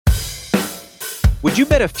Would you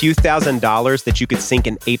bet a few $1,000s that you could sink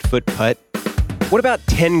an 8-foot putt? What about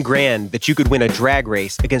 10 grand that you could win a drag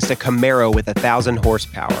race against a Camaro with 1,000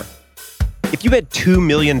 horsepower? If you bet $2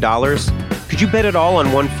 million, could you bet it all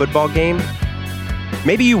on one football game?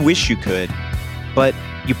 Maybe you wish you could, but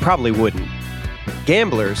you probably wouldn't.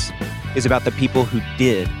 Gamblers is about the people who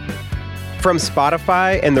did. From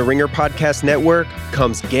Spotify and the Ringer Podcast Network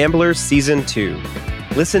comes Gamblers Season 2.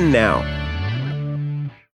 Listen now.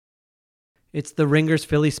 It's the Ringers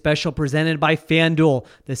Philly special presented by FanDuel.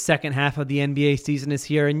 The second half of the NBA season is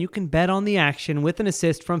here, and you can bet on the action with an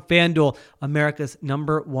assist from FanDuel, America's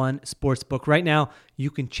 #1 sportsbook. Right now,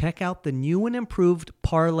 you can check out the new and improved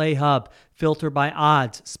Parlay Hub. Filter by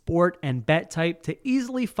odds, sport, and bet type to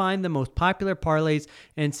easily find the most popular parlays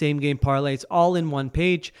and same-game parlays all in one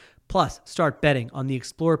page. Plus, start betting on the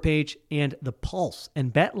Explore page and the Pulse,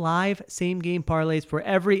 and bet live same-game parlays for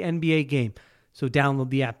every NBA game. So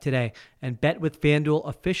download the app today and bet with FanDuel,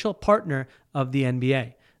 official partner of the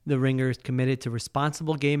NBA. The Ringer is committed to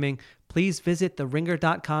responsible gaming. Please visit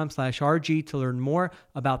theringer.com/RG to learn more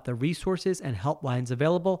about the resources and helplines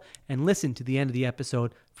available, and listen to the end of the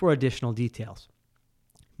episode for additional details.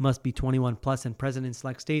 Must be 21 plus and present in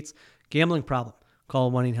select states. Gambling problem?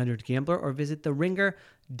 Call 1-800-GAMBLER or visit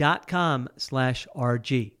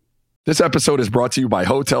theringer.com/RG. This episode is brought to you by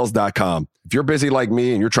Hotels.com. If you're busy like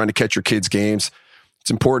me and you're trying to catch your kids' games, it's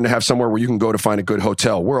important to have somewhere where you can go to find a good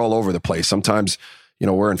hotel. We're all over the place. Sometimes,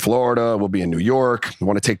 we're in Florida, we'll be in New York. We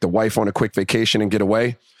want to take the wife on a quick vacation and get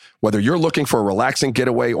away. Whether you're looking for a relaxing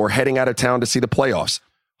getaway or heading out of town to see the playoffs,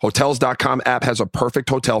 Hotels.com app has a perfect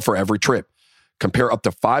hotel for every trip. Compare up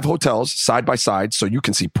to 5 hotels side by side so you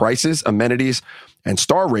can see prices, amenities, and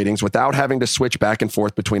star ratings without having to switch back and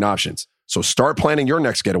forth between options. So start planning your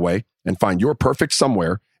next getaway and find your perfect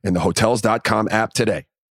somewhere in the Hotels.com app today.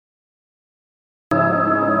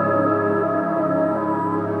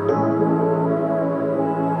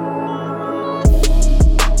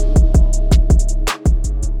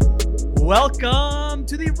 Welcome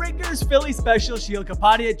to the Ringers Philly special. Sheil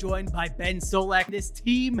Kapadia joined by Ben Solak. This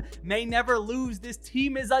team may never lose. This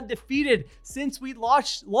team is undefeated since we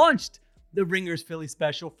launched the Ringers Philly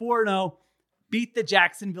special. 4-0. Beat the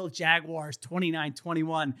Jacksonville Jaguars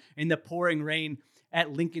 29-21 in the pouring rain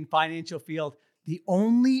at Lincoln Financial Field. The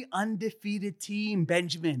only undefeated team,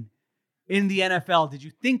 Benjamin, in the NFL. Did you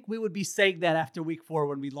think we would be saying that after week 4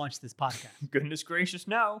 when we launched this podcast? Goodness gracious,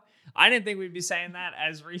 no. I didn't think we'd be saying that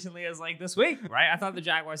as recently as this week, right? I thought the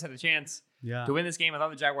Jaguars had a chance to win this game. I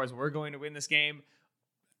thought the Jaguars were going to win this game.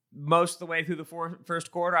 Most of the way through the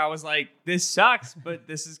first quarter, I was like, this sucks, but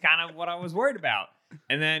this is kind of what I was worried about.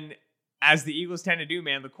 And then, as the Eagles tend to do,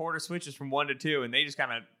 man, the quarter switches from 1 to 2, and they just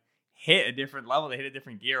kind of hit a different level. They hit a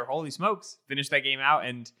different gear. Holy smokes. Finished that game out.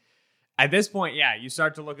 And at this point, you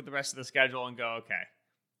start to look at the rest of the schedule and go, okay,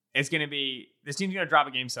 this team's going to drop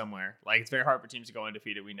a game somewhere. It's very hard for teams to go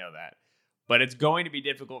undefeated. We know that. But it's going to be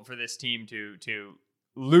difficult for this team to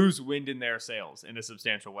lose wind in their sails in a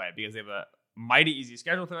substantial way because they have a mighty easy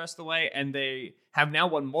schedule the rest of the way, and they have now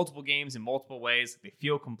won multiple games in multiple ways. They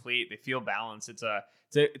feel complete. They feel balanced. It's a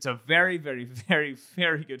very, very, very,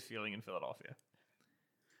 very good feeling in Philadelphia.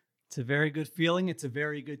 It's a very good feeling. It's a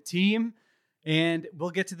very good team. And we'll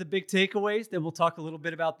get to the big takeaways. Then we'll talk a little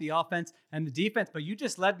bit about the offense and the defense. But you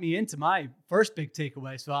just led me into my first big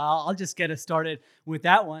takeaway. So I'll just get us started with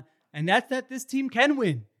that one. And that's that this team can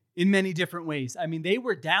win in many different ways. I mean, they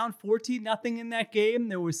were down 14-0 in that game.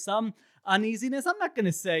 There was some uneasiness. I'm not going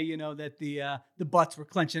to say, that the butts were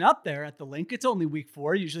clenching up there at the Link. It's only week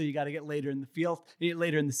 4. Usually you got to get later in the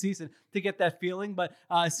season to get that feeling. But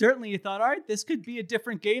certainly you thought, all right, this could be a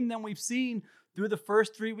different game than we've seen through the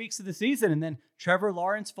first 3 weeks of the season. And then Trevor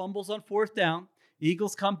Lawrence fumbles on 4th down.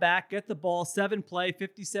 Eagles come back, get the ball, 7-play,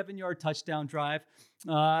 57-yard touchdown drive.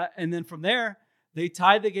 And then from there, they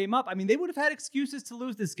tied the game up. I mean, they would have had excuses to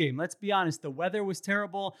lose this game. Let's be honest. The weather was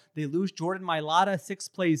terrible. They lose Jordan Mailata 6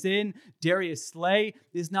 plays in. Darius Slay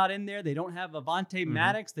is not in there. They don't have Avonte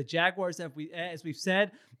Maddox. The Jaguars, as we've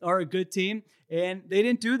said, are a good team. And they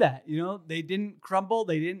didn't do that. They didn't crumble.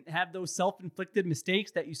 They didn't have those self-inflicted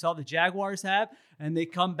mistakes that you saw the Jaguars have. And they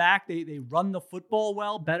come back. They run the football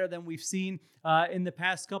well, better than we've seen in the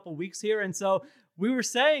past couple weeks here. And so we were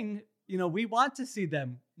saying, we want to see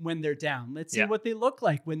them when they're down. Let's see what they look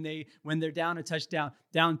like when they're down a touchdown,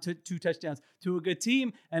 down to 2 touchdowns to a good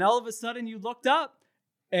team. And all of a sudden you looked up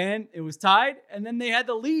and it was tied, and then they had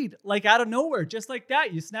the lead, like out of nowhere, just like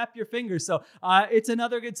that. You snap your fingers. So it's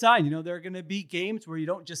another good sign. There are going to be games where you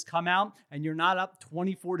don't just come out and you're not up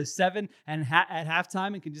 24-7 and at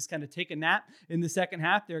halftime and can just kind of take a nap in the second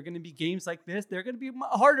half. There are going to be games like this. There are going to be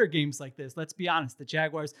harder games like this. Let's be honest. The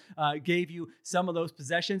Jaguars gave you some of those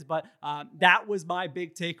possessions, but that was my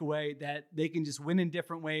big takeaway, that they can just win in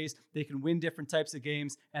different ways. They can win different types of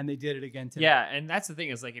games, and they did it again today. Yeah, and that's the thing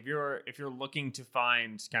is, like, if you're looking to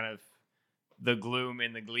find kind of the gloom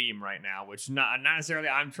and the gleam right now, which not necessarily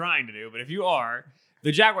I'm trying to do, but if you are,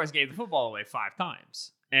 the Jaguars gave the football away 5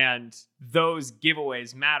 times. And those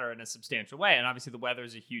giveaways matter in a substantial way. And obviously the weather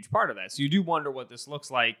is a huge part of that. So you do wonder what this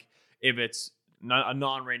looks like if it's a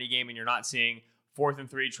non-rainy game and you're not seeing 4th and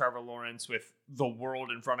 3 Trevor Lawrence with the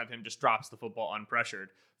world in front of him just drops the football unpressured.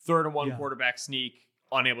 3rd and 1 quarterback sneak,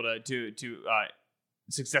 unable to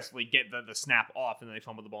successfully get the snap off, and then they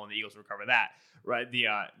fumble the ball and the Eagles recover that. Right,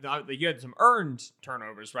 you had some earned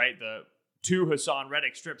turnovers, right? The 2 Hassan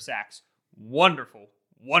Reddick strip sacks, wonderful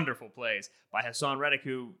plays by Hassan Reddick,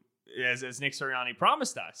 who, as Nick Sirianni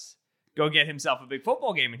promised us, go get himself a big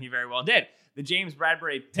football game, and he very well did. The James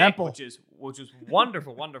Bradbury pick, which is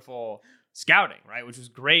wonderful scouting, right? Which was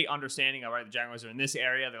great understanding of, right, the Jaguars are in this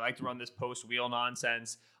area. They like to run this post wheel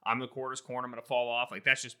nonsense. I'm the quarter's corner. I'm going to fall off. Like,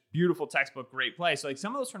 that's just beautiful textbook, great play. So, like,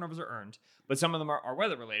 some of those turnovers are earned, but some of them are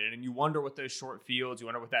weather related. And you wonder what those short fields, you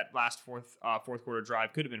wonder what that last fourth quarter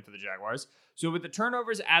drive could have been for the Jaguars. So with the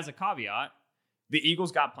turnovers as a caveat, the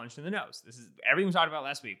Eagles got punched in the nose. This is everything we talked about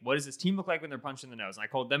last week. What does this team look like when they're punched in the nose? And I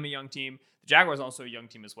called them a young team. The Jaguars also a young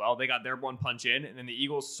team as well. They got their one punch in, and then the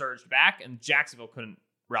Eagles surged back, and Jacksonville couldn't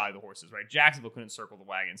rally the horses, right? Jacksonville couldn't circle the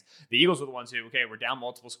wagons. The Eagles were the ones who, okay, we're down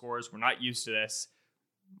multiple scores. We're not used to this.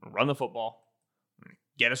 Run the football.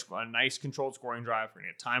 Get a nice controlled scoring drive. We're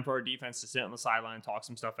going to get time for our defense to sit on the sideline, talk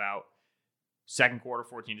some stuff out. Second quarter,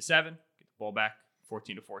 14-7. Get the ball back,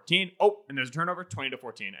 14-14. Oh, and there's a turnover,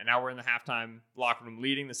 20-14. And now we're in the halftime locker room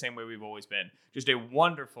leading the same way we've always been. Just a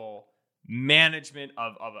wonderful management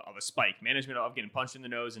of a spike. Management of getting punched in the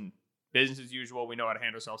nose, and business as usual. We know how to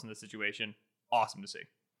handle ourselves in this situation. Awesome to see.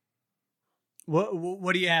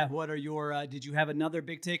 What do you have? What are your? Did you have another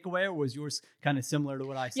big takeaway, or was yours kind of similar to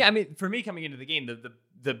what I said? Yeah, I mean, for me coming into the game,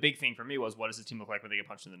 the big thing for me was, what does the team look like when they get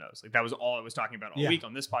punched in the nose? Like, that was all I was talking about all week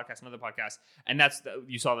on this podcast, another podcast, and that's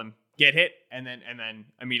you saw them get hit and then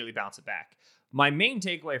immediately bounce it back. My main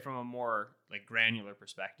takeaway from a more like granular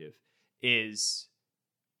perspective is,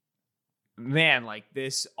 man, like,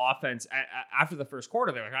 this offense after the first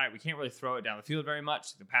quarter, they're like, all right, we can't really throw it down the field very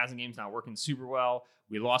much. The passing game's not working super well.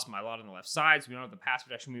 We lost my lot on the left side, so we don't have the pass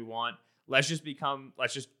protection we want. Let's just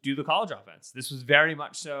do the college offense. This was very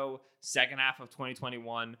much so second half of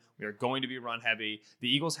 2021. We are going to be run heavy.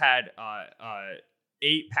 The Eagles had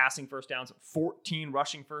 8 passing first downs, 14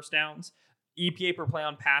 rushing first downs. EPA per play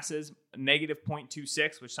on passes, negative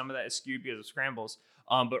 0.26, which some of that is skewed because of scrambles.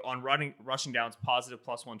 But on rushing downs, positive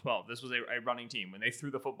plus 112. This was a running team. When they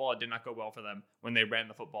threw the football, it did not go well for them. When they ran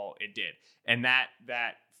the football, it did. And that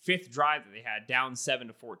 5th drive that they had, down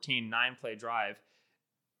 7-14, 9-play drive,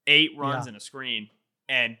 8 runs and a screen,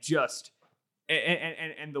 and just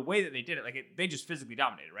and the way that they did it, like, they just physically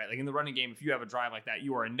dominated, right? Like, in the running game, if you have a drive like that,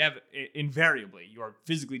 you are invariably you are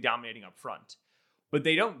physically dominating up front. But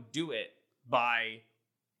they don't do it by,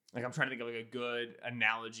 like, I'm trying to think of like a good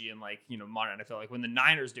analogy in, like, modern NFL. Like, when the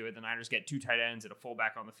Niners do it, the Niners get 2 tight ends and a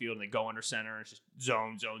fullback on the field, and they go under center, and it's just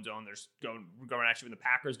zone. There's going actually. When the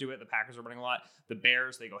Packers do it, the Packers are running a lot. The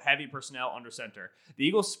Bears, they go heavy personnel under center. The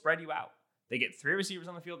Eagles spread you out. They get 3 receivers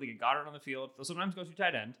on the field. They get Goddard on the field. They'll sometimes go 2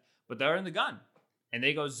 tight end, but they're in the gun, and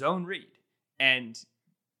they go zone read. And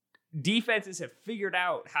defenses have figured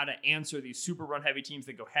out how to answer these super run heavy teams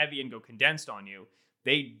that go heavy and go condensed on you.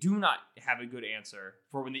 They do not have a good answer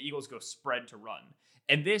for when the Eagles go spread to run.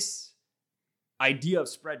 And this idea of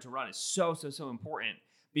spread to run is so important,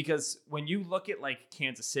 because when you look at, like,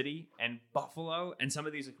 Kansas City and Buffalo and some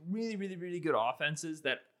of these, like, really, really, really good offenses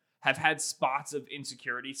that have had spots of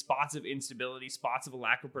insecurity, spots of instability, spots of a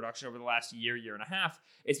lack of production over the last year and a half,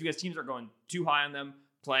 it's because teams are going too high on them,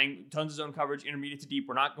 playing tons of zone coverage, intermediate to deep.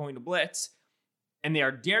 We're not going to blitz. And they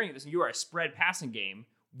are daring this. And you are a spread passing game.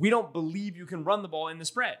 We don't believe you can run the ball in the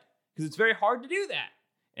spread, because it's very hard to do that.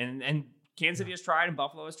 And Kansas City has tried, and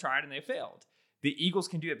Buffalo has tried, and they failed. The Eagles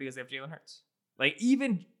can do it because they have Jalen Hurts. Like,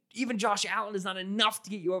 even Josh Allen is not enough to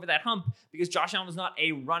get you over that hump, because Josh Allen is not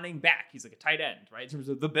a running back. He's like a tight end, right? In terms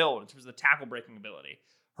of the build, in terms of the tackle breaking ability.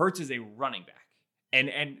 Hurts is a running back.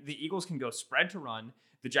 And the Eagles can go spread to run.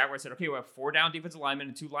 The Jaguars said, okay, we have 4 down defensive linemen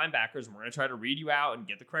and 2 linebackers, and we're going to try to read you out and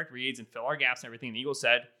get the correct reads and fill our gaps and everything. And the Eagles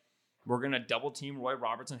said, we're going to double team Roy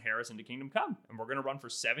Robertson Harris into Kingdom Come, and we're going to run for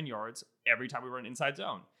 7 yards every time we run inside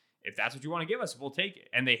zone. If that's what you want to give us, we'll take it.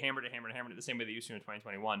 And they hammered it the same way they used to in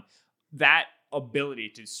 2021. That ability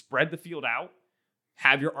to spread the field out,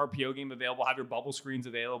 have your RPO game available, have your bubble screens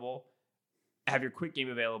available, have your quick game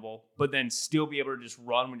available, but then still be able to just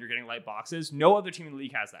run when you're getting light boxes. No other team in the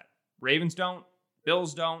league has that. Ravens don't,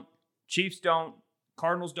 Bills don't, Chiefs don't,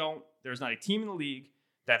 Cardinals don't. There's not a team in the league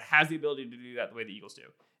that has the ability to do that the way the Eagles do.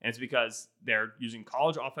 And it's because they're using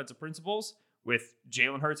college offensive principles with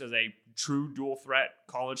Jalen Hurts as a true dual threat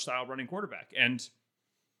college-style running quarterback. And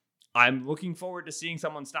I'm looking forward to seeing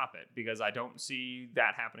someone stop it because I don't see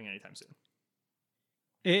that happening anytime soon.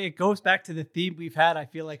 It goes back to the theme we've had, I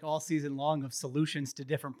feel like, all season long of solutions to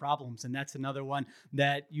different problems. And that's another one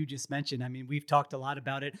that you just mentioned. I mean, we've talked a lot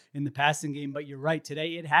about it in the passing game, but you're right.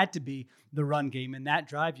 Today, it had to be the run game. And that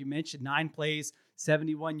drive, you mentioned 9 plays,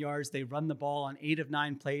 71 yards. They run the ball on 8 of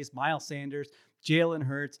 9 plays. Miles Sanders, Jalen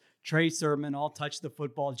Hurts, Trey Sermon all touched the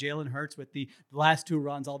football. Jalen Hurts with the last 2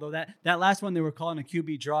 runs, although that last one they were calling a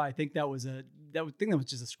QB draw. I think that was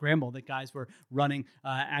just a scramble that guys were running.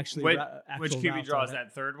 Which QB draw is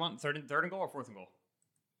that? Third and goal or fourth and goal?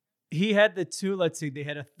 He had the 2. Let's see. They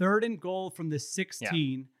had a 3rd and goal from the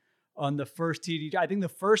 16 on the first TD. I think the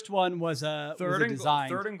first one was a design.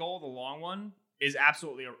 Third and goal, the long one is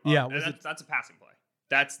absolutely that's a passing play.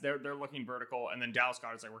 That's they're looking vertical, and then Dallas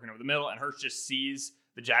Goedert's like working over the middle, and Hurts just sees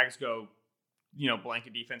the Jags go,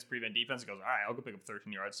 blanket defense, prevent defense, and goes, all right, I'll go pick up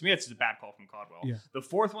 13 yards. To me, it's just a bad call from Caldwell. Yeah. The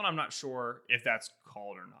 4th one, I'm not sure if that's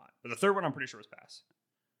called or not, but the 3rd one, I'm pretty sure was pass.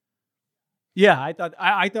 Yeah, I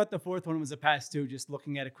thought the 4th one was a pass too. Just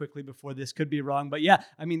looking at it quickly before this, could be wrong, but yeah,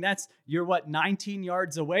 I mean you're 19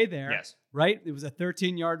 yards away there. Yes. Right. It was a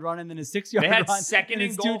 13-yard run and then a 6-yard run. They had second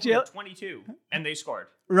and goal from 22, and they scored.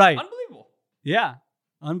 Right. Unbelievable. Yeah.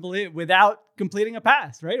 Unbelievable, without completing a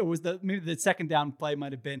pass, right? Or was maybe the second down play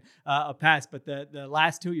might have been a pass, but the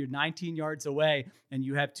last 2, you're 19 yards away, and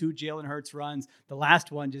you have 2 Jalen Hurts runs. The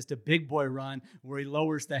last one, just a big boy run where he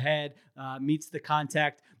lowers the head, meets the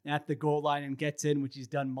contact at the goal line and gets in, which he's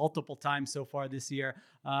done multiple times so far this year.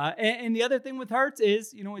 And the other thing with Hurts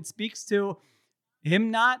is, it speaks to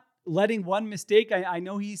him not letting one mistake. I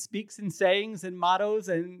know he speaks in sayings and mottos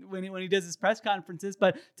and when he does his press conferences,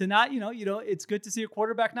 but to not, it's good to see a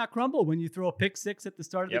quarterback not crumble when you throw a pick 6 at the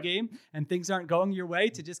start of the game and things aren't going your way,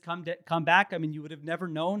 to just come back. I mean, you would have never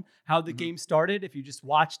known how the game started if you just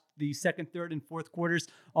watched the second, third, and fourth quarters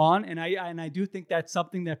on. And I do think that's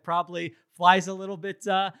something that probably flies a little bit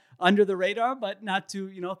under the radar, but not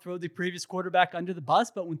to, throw the previous quarterback under the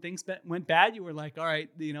bus. But when things went bad, you were like, all right,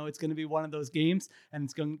 it's going to be one of those games and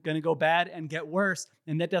it's going to go bad and get worse.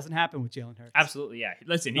 And that doesn't happen with Jalen Hurts. Absolutely. Yeah.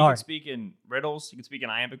 Listen, he can speak in riddles. He can speak in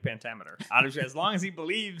iambic pentameter. Honestly, as long as he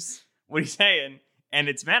believes what he's saying and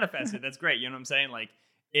it's manifested, that's great. You know what I'm saying? Like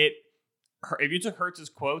if you took Hurts'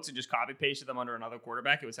 quotes and just copy pasted them under another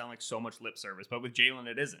quarterback, it would sound like so much lip service. But with Jalen,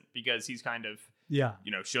 it isn't, because he's kind of,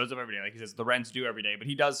 shows up every day. Like he says, the Rents do every day, but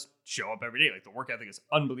he does show up every day. Like the work ethic is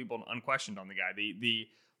unbelievable and unquestioned on the guy. The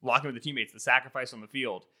locking with the teammates, the sacrifice on the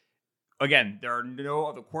field. Again, there are no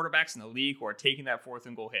other quarterbacks in the league who are taking that 4th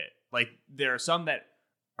and goal hit. Like there are some that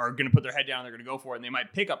are going to put their head down, they're going to go for it, and they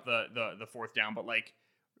might pick up the 4th down, but like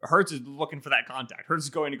Hurts is looking for that contact. Hurts is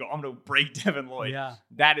going to go, I'm going to break Devin Lloyd. Yeah.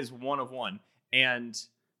 That is one of one. And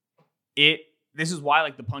this is why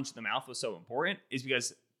like the punch in the mouth was so important, is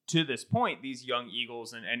because to this point, these young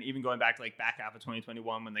Eagles and even going back to like back half of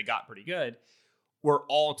 2021 when they got pretty good, were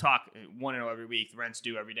all talk 1-0 every week. The Rents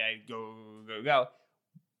do every day. Go, go, go.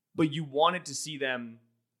 But you wanted to see them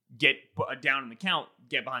get down in the count,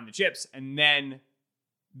 get behind the chips, and then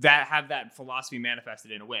have that philosophy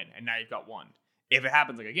manifested in a win. And now you've got one. If it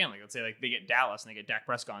happens, like again, like let's say like they get Dallas and they get Dak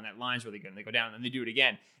Prescott and that line's really good and they go down and then they do it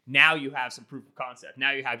again. Now you have some proof of concept.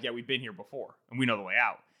 Now you have, we've been here before and we know the way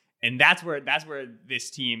out. And that's where this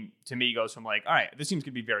team to me goes from like, all right, this team's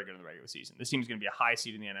going to be very good in the regular season. This team's going to be a high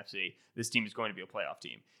seed in the NFC. This team is going to be a playoff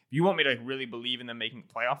team. If you want me to like really believe in them making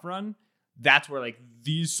a playoff run, that's where like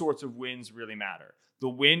these sorts of wins really matter. The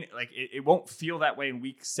win, like it won't feel that way in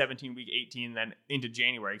week 17, week 18, and then into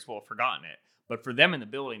January because we'll have forgotten it. But for them in the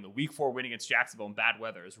building, the week 4 win against Jacksonville in bad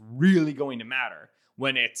weather is really going to matter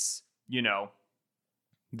when it's,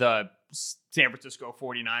 the San Francisco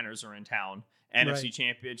 49ers are in town. NFC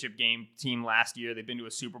Championship game team last year. They've been to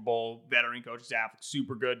a Super Bowl, veteran coaching staff,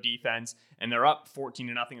 super good defense, and they're up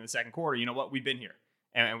 14-0 in the second quarter. You know what? We've been here,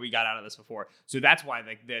 and we got out of this before. So that's why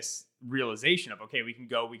like this realization of, okay, we can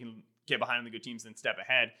get behind the good teams and step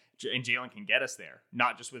ahead, and Jalen can get us there,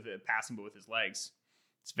 not just with the passing, but with his legs.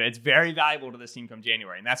 It's very valuable to this team come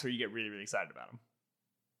January, and that's where you get really, really excited about him.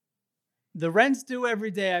 The rent's due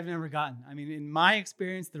every day. I've never gotten. I mean, in my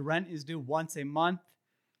experience, the rent is due once a month.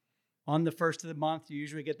 On the first of the month, you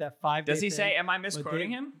usually get that 5 day. Does he say, am I misquoting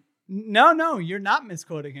him? No, you're not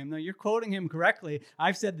misquoting him. No, you're quoting him correctly.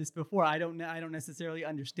 I've said this before. I don't necessarily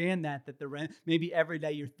understand that the rent, maybe every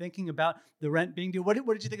day you're thinking about the rent being due. What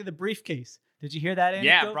did you think of the briefcase? Did you hear that anecdote?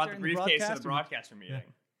 Yeah, brought the briefcase to the broadcaster meeting.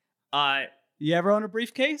 Yeah. You ever own a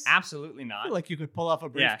briefcase? Absolutely not. I feel like you could pull off a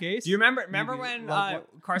briefcase. Yeah. Do you remember when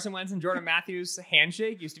Carson Wentz and Jordan Matthews'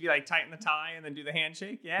 handshake used to be like tighten the tie and then do the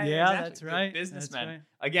handshake? Yeah, exactly. That's right. Businessmen. Right.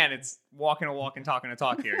 Again, it's walking a walk and talking a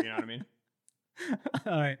talk here. You know what I mean?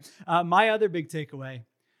 All right. My other big takeaway,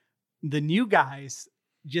 the new guys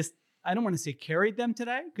just, I don't want to say carried them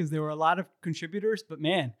today because there were a lot of contributors, but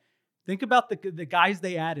man, think about the guys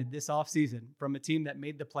they added this offseason from a team that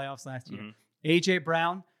made the playoffs last year. A.J.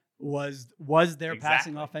 Brown was their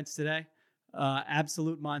passing offense today.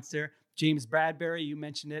 Absolute monster. James Bradbury, you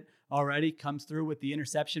mentioned it already, comes through with the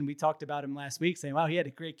interception. We talked about him last week, saying, wow, he had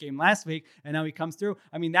a great game last week, and now he comes through.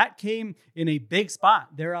 I mean, that came in a big spot.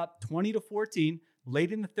 They're up 20-14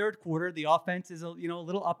 late in the third quarter. The offense is a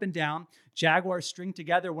little up and down. Jaguars string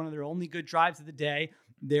together one of their only good drives of the day.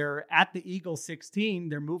 They're at the Eagles 16.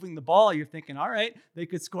 They're moving the ball. You're thinking, all right, they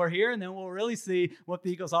could score here, and then we'll really see what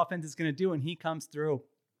the Eagles offense is going to do, and he comes through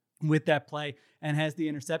with that play and has the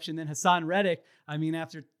interception. Then Hassan Reddick, I mean,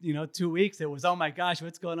 after 2 weeks, it was, oh my gosh,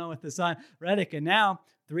 what's going on with Hassan Reddick? And now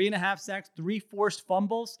 3.5 sacks, 3 forced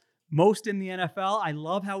fumbles, most in the NFL. I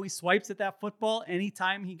love how he swipes at that football.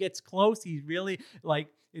 Anytime he gets close, he really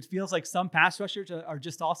it feels like some pass rushers are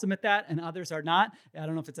just awesome at that and others are not. I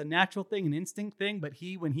don't know if it's a natural thing, an instinct thing, but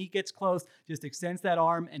when he gets close, just extends that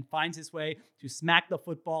arm and finds his way to smack the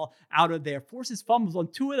football out of there. Forces fumbles on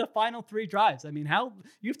 2 of the final 3 drives. I mean,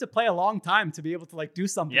 you have to play a long time to be able to do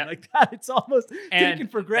something like that. It's almost taken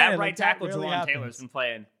for granted. That right tackle, really Jawan Taylor's been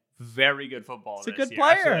playing very good football. It's a good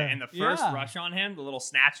player. Absolutely. And the first rush on him, the little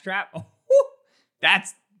snatch trap,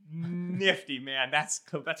 that's nifty, man. That's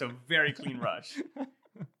a very clean rush.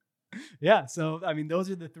 Yeah, so, I mean, those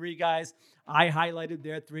are the 3 guys I highlighted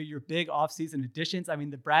there, 3 of your big offseason additions. I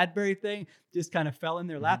mean, the Bradbury thing just kind of fell in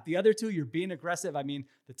their lap. The other 2, you're being aggressive. I mean,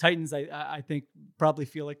 the Titans, I think, probably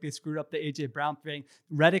feel like they screwed up the A.J. Brown thing.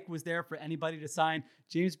 Reddick was there for anybody to sign.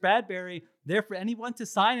 James Bradbury, there for anyone to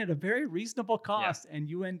sign at a very reasonable cost, and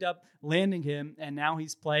you end up landing him, and now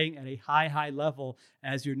he's playing at a high level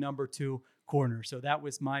as your number 2 corner. So that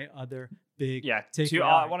was my other big takeaway.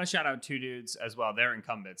 I want to shout out 2 dudes as well. They're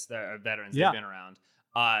incumbents. They're veterans. They've been around.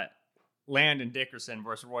 Landon Dickerson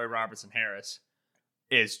versus Roy Robertson Harris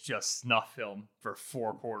is just snuff film for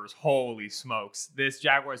 4 quarters. Holy smokes. This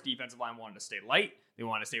Jaguars defensive line wanted to stay light. They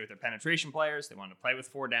wanted to stay with their penetration players. They wanted to play with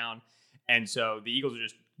 4 down. And so the Eagles are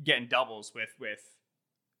just getting doubles with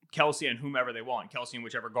Kelsey and whomever they want. Kelsey and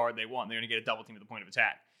whichever guard they want. They're going to get a double team at the point of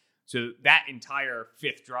attack. So that entire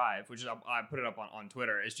 5th drive, which is I put it up on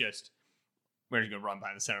Twitter, is just, we're just going to run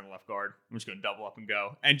behind the center of the left guard. I'm just going to double up and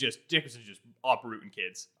go. And just Dickerson's just uprooting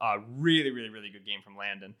kids. Really, really, really good game from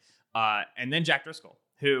Landon. And then Jack Driscoll,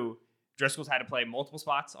 who Driscoll's had to play multiple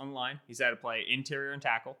spots on the line. He's had to play interior and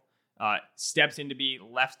tackle. Steps in to be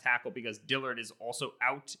left tackle because Dillard is also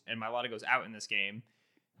out and Mailata goes out in this game.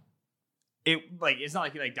 It's not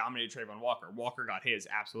like he dominated Trayvon Walker. Walker got his,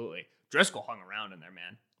 absolutely. Driscoll hung around in there,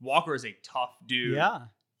 man. Walker is a tough dude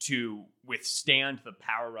to withstand the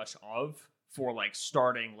power rush for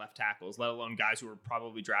starting left tackles, let alone guys who are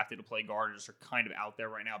probably drafted to play guard or just are kind of out there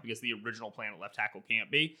right now because the original plan at left tackle can't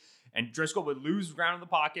be. And Driscoll would lose ground in the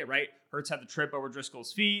pocket, right? Hurts had the trip over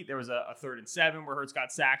Driscoll's feet. There was a 3rd and 7 where Hurts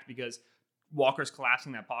got sacked because Walker's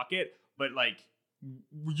collapsing that pocket. But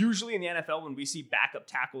usually in the NFL, when we see backup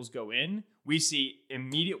tackles go in, we see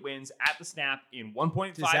immediate wins at the snap in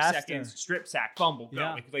 1.5 seconds, strip sack, fumble,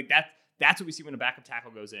 go. That's what we see when a backup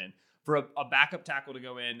tackle goes in. For a backup tackle to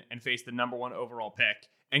go in and face the number 1 overall pick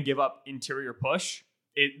and give up interior push,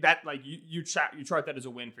 you chart that as a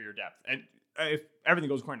win for your depth. And if everything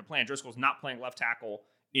goes according to plan, Driscoll's not playing left tackle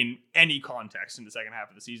in any context in the second half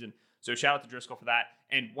of the season. So shout out to Driscoll for that.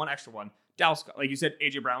 And one extra one, Dallas, like you said,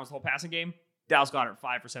 A.J. Brown was the whole passing game. Dallas Goedert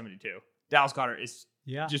 5 for 72. Dallas Goedert is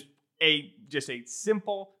just a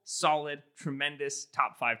simple, solid, tremendous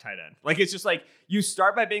top 5 tight end. It's just you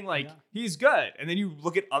start by being he's good, and then you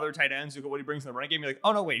look at other tight ends, look at what he brings in the running game. You're like,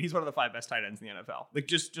 oh no, wait, he's one of the 5 best tight ends in the NFL.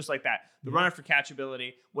 Just like that, the run after catch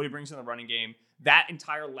ability, what he brings in the running game, that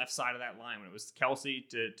entire left side of that line when it was Kelsey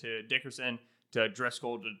to Dickerson to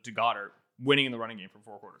Driscoll to Goedert, winning in the running game for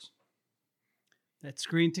 4 quarters. That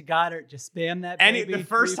screen to Goddard, just spam that baby. The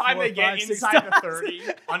first time they get inside the 30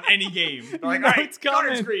 on any game, they're like, all right, it's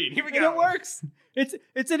coming. Screen, here we go. And it works.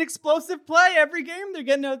 It's an explosive play every game. They're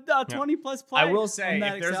getting a 20-plus play. I will say,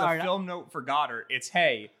 if there's a film note for Goddard, it's,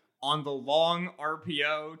 hey, on the long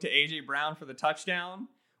RPO to A.J. Brown for the touchdown,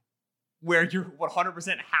 where you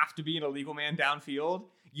 100% have to be an illegal man downfield,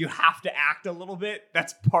 you have to act a little bit.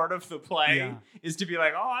 That's part of the play, is to be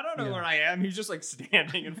like, oh, I don't know where I am. He's just like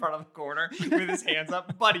standing in front of the corner with his hands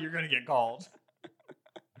up. Buddy, you're going to get called.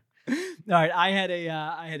 All right, I had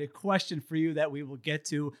a question for you that we will get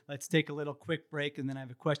to. Let's take a little quick break, and then I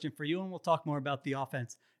have a question for you, and we'll talk more about the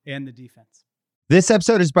offense and the defense. This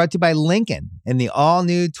episode is brought to you by Lincoln and the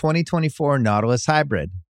all-new 2024 Nautilus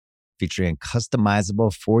Hybrid, featuring a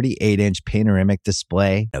customizable 48-inch panoramic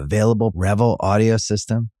display, available Revel audio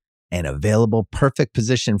system, and available perfect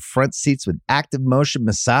position front seats with active motion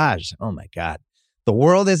massage. Oh my God, the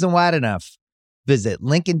world isn't wide enough. Visit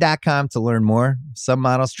Lincoln.com to learn more. Some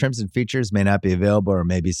models, trims, and features may not be available or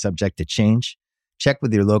may be subject to change. Check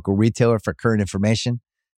with your local retailer for current information.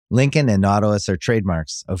 Lincoln and Nautilus are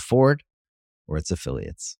trademarks of Ford or its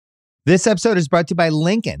affiliates. This episode is brought to you by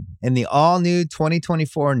Lincoln and the all-new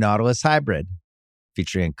 2024 Nautilus Hybrid,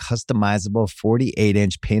 featuring a customizable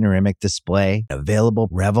 48-inch panoramic display, available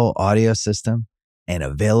Revel audio system, and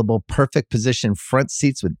available perfect position front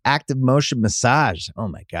seats with active motion massage. Oh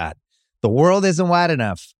my God. The world isn't wide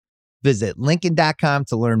enough. Visit Lincoln.com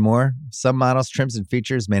to learn more. Some models, trims, and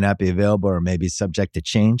features may not be available or may be subject to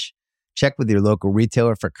change. Check with your local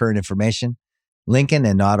retailer for current information. Lincoln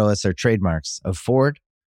and Nautilus are trademarks of Ford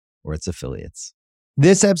or its affiliates.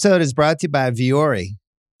 This episode is brought to you by Viore.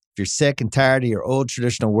 If you're sick and tired of your old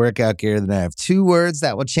traditional workout gear, then I have two words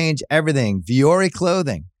that will change everything. Viore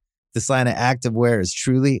Clothing. This line of activewear is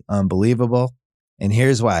truly unbelievable. And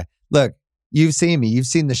here's why. Look, you've seen me. You've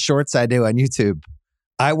seen the shorts I do on YouTube.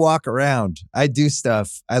 I walk around. I do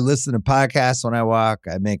stuff. I listen to podcasts when I walk.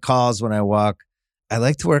 I make calls when I walk. I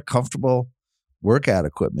like to wear comfortable workout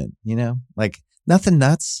equipment, like nothing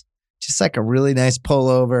nuts. Just like a really nice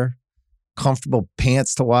pullover, comfortable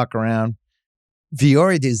pants to walk around.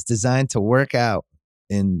 Viore is designed to work out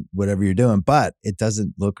in whatever you're doing, but it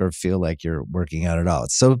doesn't look or feel like you're working out at all.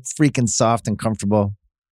 It's so freaking soft and comfortable,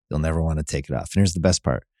 you'll never want to take it off. And here's the best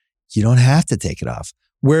part. You don't have to take it off.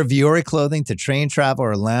 Wear Viore clothing to train, travel,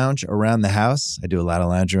 or lounge around the house. I do a lot of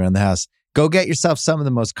lounging around the house. Go get yourself some of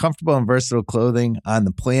the most comfortable and versatile clothing on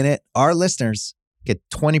the planet. Our listeners get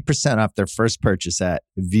 20% off their first purchase at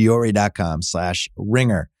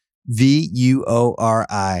Viore.com/ringer.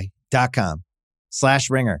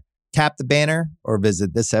 VUORI.com/ringer. Tap the banner or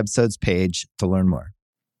visit this episode's page to learn more.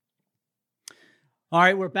 All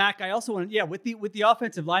right, we're back. I also want to, with the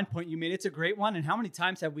offensive line point you made, it's a great one. And how many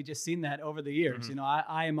times have we just seen that over the years? Mm-hmm.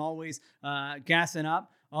 I am always gassing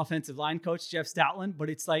up offensive line coach Jeff Stoutland, but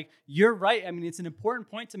it's like, you're right. I mean, it's an important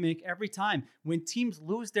point to make every time. When teams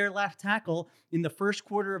lose their left tackle in the first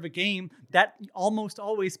quarter of a game, that almost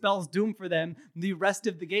always spells doom for them the rest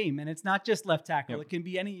of the game. And it's not just left tackle. Yep. It can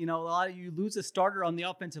be any, a lot of you lose a starter on the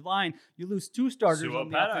offensive line. You lose two starters on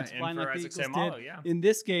the offensive line like the Eagles did in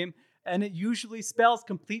this game. And it usually spells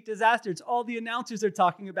complete disaster. It's all the announcers are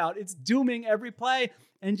talking about. It's dooming every play.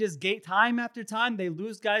 And just time after time, they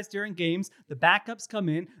lose guys during games. The backups come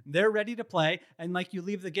in. They're ready to play. And you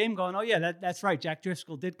leave the game going, oh, yeah, that's right. Jack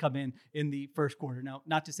Driscoll did come in the first quarter. Now,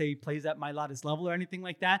 not to say he plays at Mailata's level or anything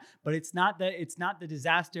like that, but it's not the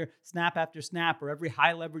disaster snap after snap or every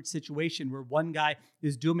high leverage situation where one guy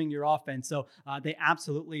is dooming your offense. So they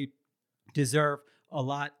absolutely deserve a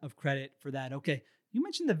lot of credit for that. Okay. You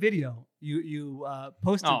mentioned the video you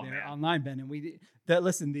posted online, Ben, and the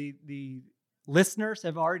listeners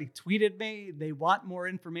have already tweeted me. They want more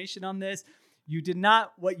information on this. You did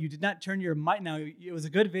not turn your mic. Now, it was a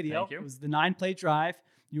good video. Thank you. It was the 9-play drive.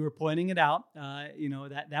 You were pointing it out.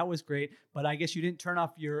 That was great. But I guess you didn't turn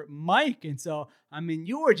off your mic, and so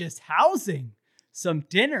you were just housing some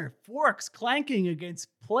dinner, forks clanking against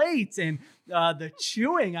plates, and the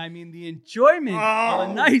chewing. The enjoyment of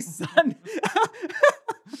a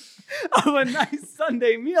nice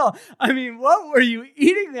Sunday meal. What were you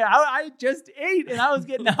eating there? I just ate, and I was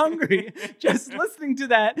getting hungry just listening to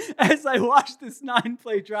that as I watched this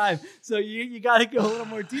 9-play drive. So you got to go a little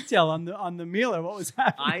more detail on the meal or what was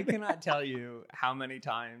happening. I cannot tell you how many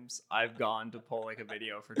times I've gone to pull a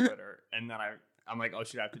video for Twitter, and then I'm like, oh,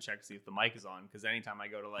 should I have to check to see if the mic is on? Because anytime I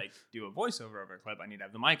go to do a voiceover over a clip, I need to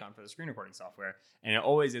have the mic on for the screen recording software. And it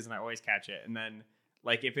always is, and I always catch it. And then,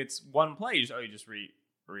 if it's one play, you just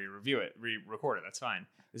re-review it, re-record it. That's fine.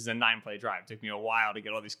 This is a 9-play drive. It took me a while to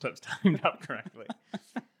get all these clips timed up correctly.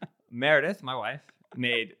 Meredith, my wife,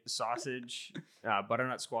 made sausage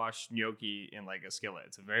butternut squash gnocchi in like a skillet.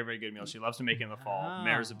 It's a very, very good meal. She loves to make it in the fall.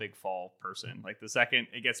 Mare's a big fall person. Like the second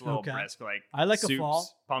it gets a little brisk, like I like soups, a fall.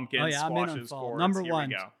 pumpkins, I'm in on squashes, fall. gourds. Number Here one.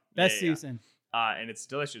 we go. Best season. And it's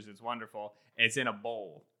delicious. It's wonderful. It's in a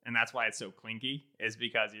bowl. And that's why it's so clinky, is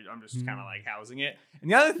because I'm just kind of like housing it. And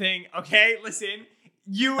the other thing, okay, listen,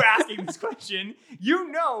 you asking this question, you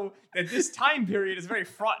know that this time period is a very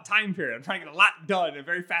fraught time period. I'm trying to get a lot done in a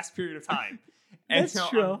very fast period of time. And That's so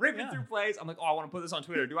true. I'm ripping through plays. I'm like, oh, I want to put this on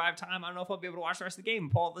Twitter. Do I have time? I don't know if I'll be able to watch the rest of the game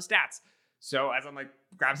and pull all the stats. So as I'm like,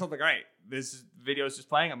 grab something, all right, this video is just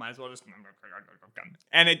playing. I might as well just,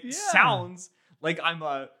 and it sounds like I'm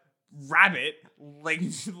a rabbit, like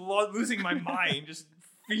losing my mind, just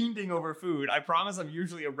fiending over food. I promise I'm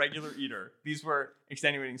usually a regular eater. These were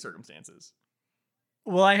extenuating circumstances.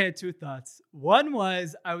 Well, I had two thoughts. One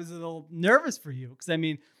was I was a little nervous for you because, I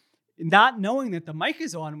mean, not knowing that the mic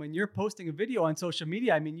is on when you're posting a video on social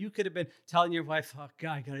media. I mean, you could have been telling your wife, oh,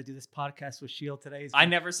 God, I got to do this podcast with Shield today. I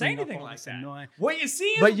never say anything like that. Annoying. What you see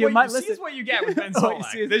is what you get with Ben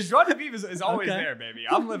Solak. The joie de vivre is always there, baby.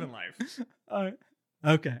 I'm living life. All right.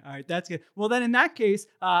 Okay. All right. That's good. Well, then in that case,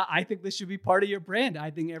 I think this should be part of your brand. I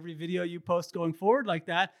think every video you post going forward like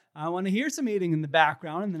that, I want to hear some eating in the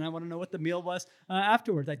background, and then I want to know what the meal was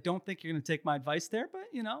afterwards. I don't think you're going to take my advice there, but,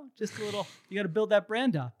 just a little, you got to build that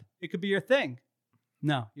brand up. It could be your thing.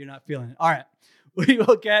 No, you're not feeling it. All right.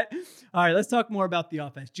 All right, let's talk more about the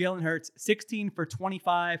offense. Jalen Hurts, 16 for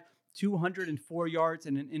 25, 204 yards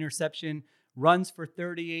and an interception, runs for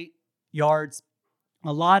 38 yards.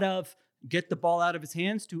 A lot of get the ball out of his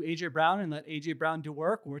hands to A.J. Brown and let A.J. Brown do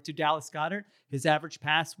work, or to Dallas Goedert. His average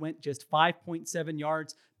pass went just 5.7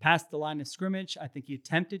 yards past the line of scrimmage. I think he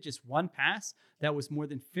attempted just one pass that was more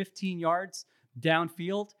than 15 yards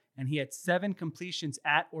downfield, and he had 7 completions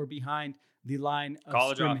at or behind the line of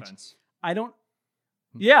college scrimmage. Offense. I don't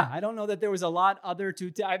know that there was a lot other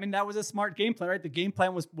I mean, that was a smart game plan, right? The game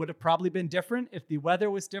plan would have probably been different if the weather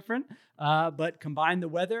was different, but combine the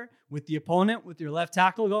weather with the opponent, with your left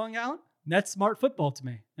tackle going out. That's smart football to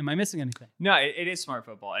me. Am I missing anything? No, it is smart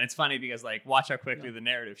football. And it's funny because, like, watch how quickly the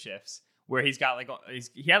narrative shifts, where he's got,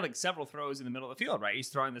 he had, like, several throws in the middle of the field, right? He's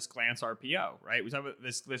throwing this glance RPO, right? We talk about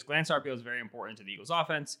this glance RPO is very important to the Eagles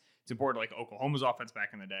offense. It's important to, like, Oklahoma's offense back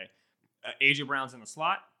in the day. A.J. Brown's in the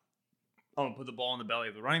slot. I'm going to put the ball in the belly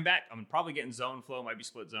of the running back. I'm probably getting zone flow, might be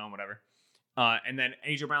split zone, whatever. And then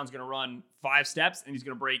A.J. Brown's going to run 5 steps, and he's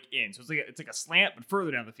going to break in. So it's like a slant, but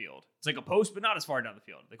further down the field. It's like a post, but not as far down the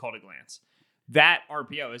field. They called it glance. That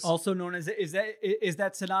RPO is also known as, is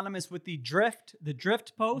that synonymous with the drift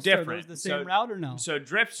post? Different. Are those the same route or no? So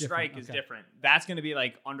drift strike is different. That's going to be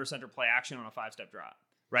like under center play action on a 5-step drop,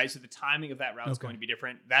 right? So the timing of that route is going to be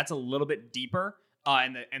different. That's a little bit deeper,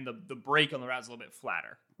 and the break on the route is a little bit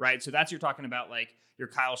flatter, right? So that's, you're talking about like your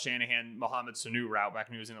Kyle Shanahan, Mohamed Sanu route back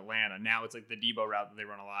when he was in Atlanta. Now it's like the Debo route that they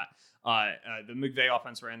run a lot. The McVay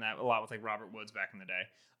offense ran that a lot with like Robert Woods back in the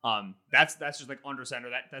day. That's just like under center.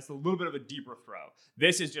 That's a little bit of a deeper throw.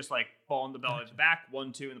 This is just like ball in the belly of the back,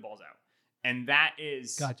 1-2, and the ball's out. And that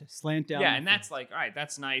is slant down. Yeah, and that's like, all right,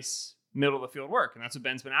 that's nice middle of the field work, and that's what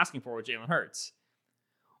Ben's been asking for with Jalen Hurts.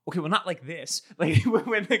 Okay, well, not like this. Like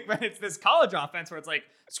when it's this college offense where it's like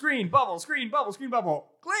screen, bubble,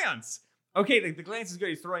 glance. Okay, the glance is good.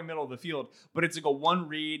 He's throwing middle of the field, but it's like a one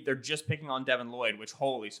read. They're just picking on Devin Lloyd, which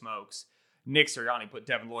holy smokes. Nick Sirianni put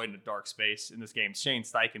Devin Lloyd in a dark space in this game. Shane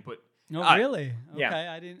Steichen put. Oh, really? Okay,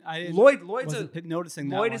 yeah. I didn't. Lloyd's noticing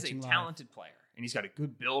that. Lloyd is a talented player, and he's got a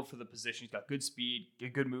good build for the position. He's got good speed,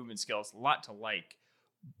 good movement skills, a lot to like.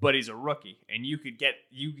 But he's a rookie, and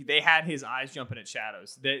they had his eyes jumping at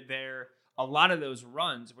shadows. They're a lot of those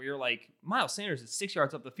runs where you're like, Miles Sanders is 6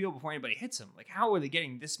 yards up the field before anybody hits him. Like, how are they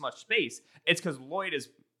getting this much space? It's because Lloyd is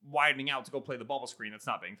widening out to go play the bubble screen that's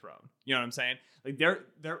not being thrown. You know what I'm saying? Like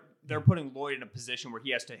they're putting Lloyd in a position where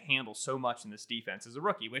he has to handle so much in this defense as a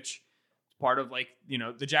rookie, which is part of like,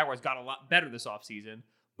 the Jaguars got a lot better this offseason.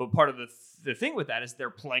 But part of the thing with that is they're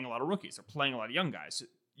playing a lot of rookies. They're playing a lot of young guys. So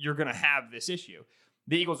you're going to have this issue.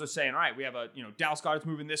 The Eagles are saying, all right, we have Dallas Goedert's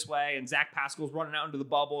moving this way, and Zach Pascal's running out into the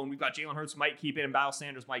bubble, and we've got Jalen Hurts might keep it, and Miles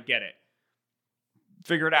Sanders might get it.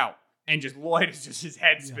 Figure it out. And just Lloyd is just his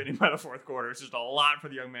head spinning by the fourth quarter. It's just a lot for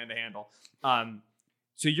the young man to handle.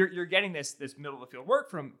 So you're getting this middle of the field work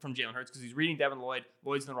from Jalen Hurts because he's reading Devin Lloyd.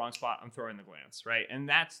 Lloyd's in the wrong spot. I'm throwing the glance, right? And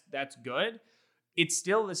that's good. It's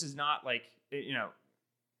still, this is not like,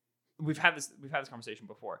 we've had this conversation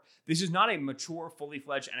before. This is not a mature, fully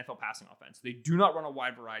fledged NFL passing offense. They do not run a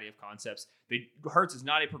wide variety of concepts. Hurts is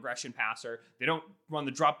not a progression passer. They don't run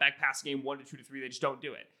the drop back pass game 1 to 2 to 3. They just don't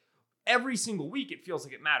do it. Every single week, it feels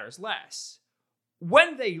like it matters less.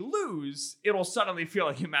 When they lose, it'll suddenly feel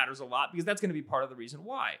like it matters a lot because that's going to be part of the reason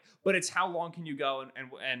why. But it's how long can you go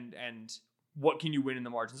and what can you win in the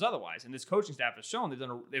margins otherwise? And this coaching staff has shown they've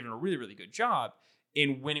done a really, really good job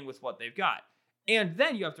in winning with what they've got. And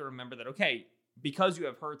then you have to remember that, okay, because you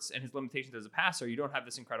have Hurts and his limitations as a passer, you don't have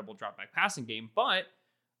this incredible drop back passing game, but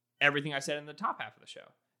everything I said in the top half of the show.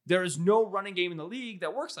 There is no running game in the league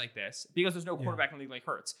that works like this because there's no quarterback in the league like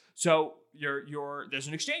Hurts. So there's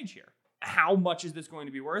an exchange here. How much is this going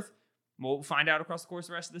to be worth? We'll find out across the course of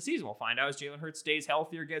the rest of the season. We'll find out as Jalen Hurts stays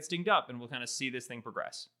healthy or gets dinged up, and we'll kind of see this thing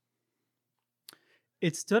progress.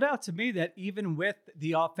 It stood out to me that even with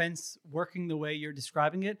the offense working the way you're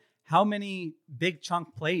describing it, how many big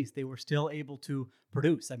chunk plays they were still able to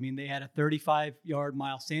produce. I mean, they had a 35-yard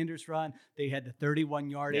Miles Sanders run. They had the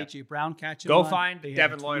 31-yard A.J. Brown catch. Go find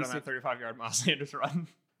Devin Lloyd on that 35-yard Miles Sanders run.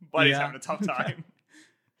 But he's having a tough time.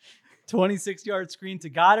 26-yard screen to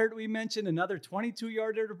Goddard, we mentioned. Another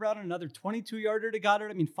 22-yarder to Brown, another 22-yarder to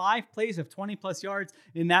Goddard. I mean, 5 plays of 20-plus yards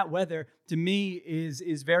in that weather, to me, is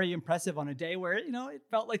very impressive on a day where, it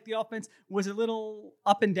felt like the offense was a little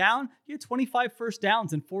up and down. You had 25 first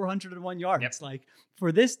downs and 401 yards. Yep. Like,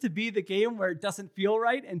 for this to be the game where it doesn't feel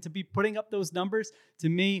right and to be putting up those numbers, to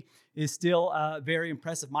me, is still very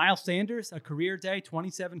impressive. Miles Sanders, a career day,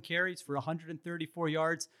 27 carries for 134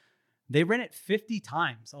 yards. They ran it 50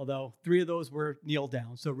 times, although 3 of those were kneel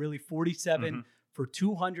down. So really 47 for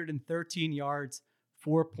 213 yards,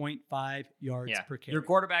 4.5 yards per carry. Your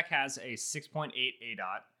quarterback has a 6.8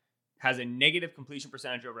 ADOT, has a negative completion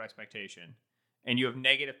percentage over expectation, and you have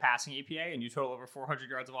negative passing EPA, and you total over 400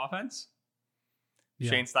 yards of offense. Yeah.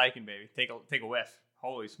 Shane Steichen, baby. Take a whiff.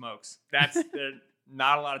 Holy smokes. That's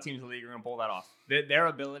not a lot of teams in the league are going to pull that off. Their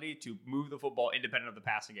ability to move the football independent of the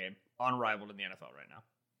passing game, unrivaled in the NFL right now.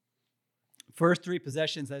 First 3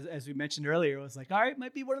 possessions, as we mentioned earlier, it was like, all right,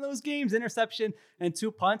 might be one of those games, interception and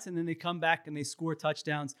 2 punts, and then they come back and they score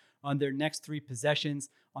touchdowns on their next 3 possessions.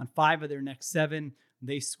 On 5 of their next 7,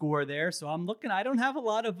 they score there. So I'm looking, I don't have a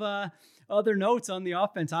lot of other notes on the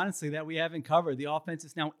offense, honestly, that we haven't covered. The offense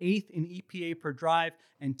is now 8th in EPA per drive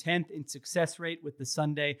and 10th in success rate, with the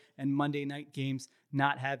Sunday and Monday night games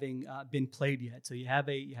not having been played yet. So you have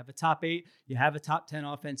a top 8, you have a top 10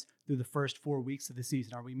 offense through the first 4 weeks of the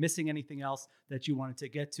season. Are we missing anything else that you wanted to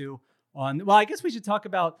get to on? Well, I guess we should talk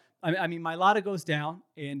about, I mean, Mailata goes down,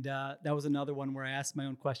 and that was another one where I asked my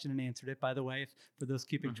own question and answered it, by the way, for those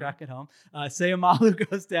keeping track at home. Seumalo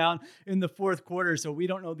goes down in the 4th quarter, so we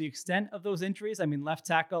don't know the extent of those injuries. I mean, left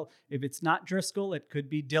tackle, if it's not Driscoll, it could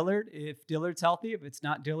be Dillard. If Dillard's healthy, if it's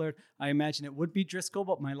not Dillard, I imagine it would be Driscoll,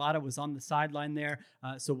 but Mailata was on the sideline there,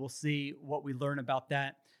 so we'll see what we learn about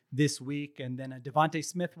that this week. And then Devontae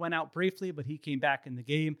Smith went out briefly, but he came back in the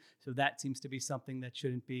game, so that seems to be something that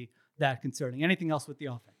shouldn't be that concerning. Anything else with the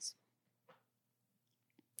offense?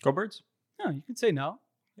 Go Birds? No, you can say no.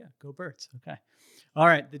 Yeah, go Birds. Okay. All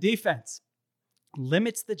right. The defense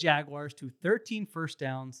limits the Jaguars to 13 first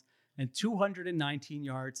downs and 219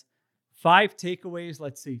 yards. 5 takeaways.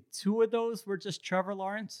 Let's see. 2 of those were just Trevor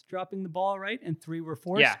Lawrence dropping the ball, right? And 3 were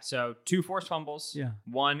forced. Yeah. So 2 forced fumbles. Yeah.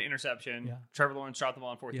 1 interception. Yeah. Trevor Lawrence dropped the ball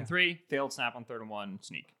on 4th and 3. Failed snap on 3rd and 1.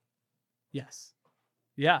 Sneak. Yes.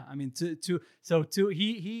 Yeah. I mean,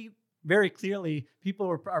 he very clearly,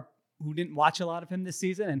 people who didn't watch a lot of him this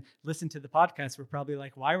season and listened to the podcast were probably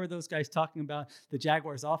like, why were those guys talking about the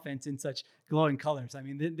Jaguars offense in such glowing colors? I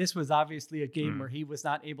mean, this was obviously a game where he was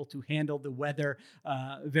not able to handle the weather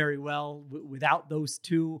very well without those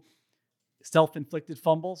 2 self-inflicted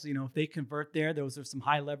fumbles. If they convert there, those are some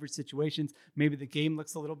high leverage situations. Maybe the game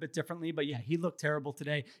looks a little bit differently, but yeah, he looked terrible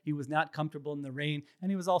today. He was not comfortable in the rain, and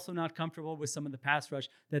he was also not comfortable with some of the pass rush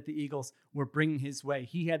that the Eagles were bringing his way.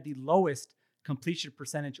 He had the lowest completion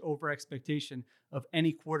percentage over expectation of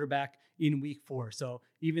any quarterback in week 4. So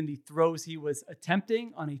even the throws he was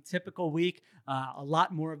attempting on a typical week, a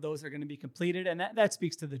lot more of those are going to be completed. And that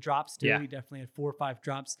speaks to the drops too. Yeah. He definitely had 4 or 5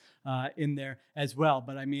 drops in there as well.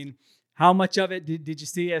 But I mean, how much of it did you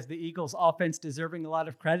see as the Eagles offense deserving a lot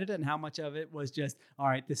of credit, and how much of it was just, all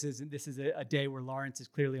right, this is a day where Lawrence is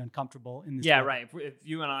clearly uncomfortable in this. Yeah, right. If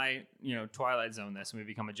you and I, Twilight Zone this and we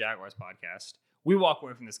become a Jaguars podcast, we walk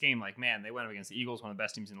away from this game like, man, they went up against the Eagles, one of the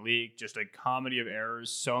best teams in the league. Just a comedy of errors,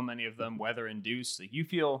 so many of them weather-induced. Like, you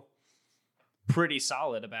feel pretty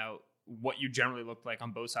solid about what you generally looked like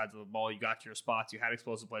on both sides of the ball. You got to your spots. You had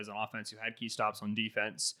explosive plays on offense. You had key stops on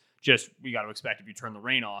defense. Just, we got to expect if you turn the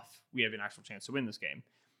rain off, we have an actual chance to win this game.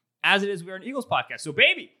 As it is, we're an Eagles podcast. So,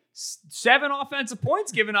 baby, 7 offensive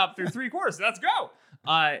points given up through 3 quarters. Let's go.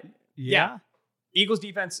 Yeah. Eagles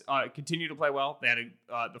defense continued to play well. They had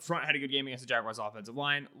the front had a good game against the Jaguars offensive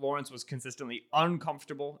line. Lawrence was consistently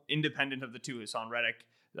uncomfortable, independent of the two. Hassan Reddick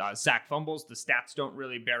sack fumbles. The stats don't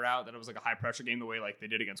really bear out that it was like a high pressure game the way like they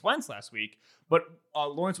did against Wentz last week. But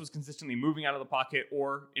Lawrence was consistently moving out of the pocket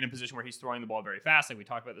or in a position where he's throwing the ball very fast. Like we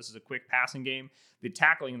talked about, this is a quick passing game. The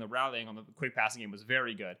tackling and the routing on the quick passing game was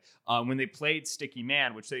very good. When they played sticky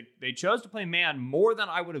man, which they chose to play man more than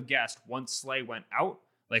I would have guessed once Slay went out.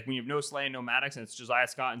 Like when you have no Slay and no Maddox and it's Josiah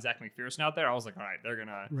Scott and Zach McPherson out there, I was like, all right, they're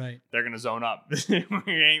gonna zone up.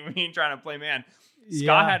 we ain't trying to play man.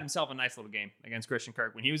 Scott had himself a nice little game against Christian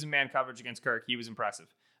Kirk. When he was in man coverage against Kirk, he was impressive.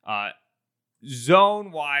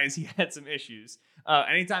 Zone wise, he had some issues.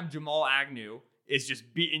 Anytime Jamal Agnew is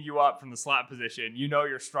just beating you up from the slot position, you know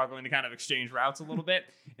you're struggling to kind of exchange routes a little bit.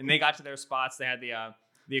 And they got to their spots. They had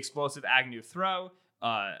the explosive Agnew throw.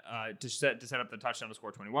 To set up the touchdown to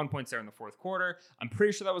score 21 points there in the fourth quarter. I'm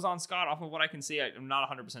pretty sure that was on Scott off of what I can see. I'm not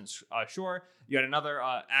 100% sure. You had another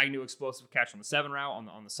Agnew explosive catch on the 7 route,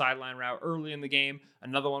 on the sideline route early in the game.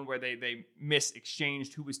 Another one where they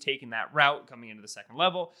mis-exchanged who was taking that route coming into the second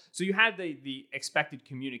level. So you had the expected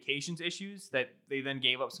communications issues that they then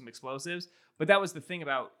gave up some explosives. But that was the thing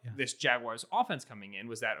about this Jaguars offense coming in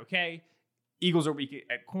was that, okay, Eagles are weak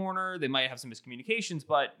at corner. They might have some miscommunications,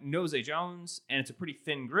 but no Zay Jones, and it's a pretty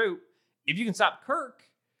thin group. If you can stop Kirk,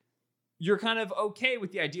 you're kind of okay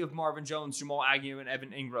with the idea of Marvin Jones, Jamal Agnew, and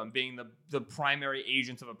Evan Ingram being the primary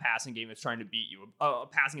agents of a passing game that's trying to beat you, a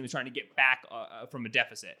passing game that's trying to get back from a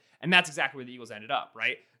deficit. And that's exactly where the Eagles ended up,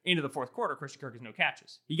 right? Into the fourth quarter, Christian Kirk has no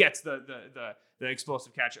catches. He gets the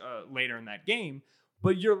explosive catch later in that game,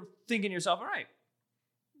 but you're thinking to yourself, all right,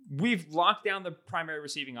 we've locked down the primary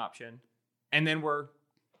receiving option. And then we're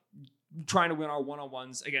trying to win our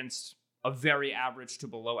one-on-ones against a very average to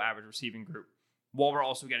below average receiving group while we're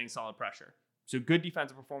also getting solid pressure. So good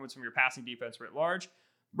defensive performance from your passing defense writ large.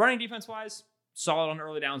 Running defense-wise, solid on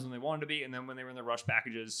early downs when they wanted to be. And then when they were in the rush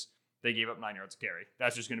packages, they gave up 9 yards to carry.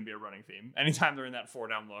 That's just going to be a running theme. Anytime they're in that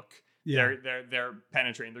 4-down look, they're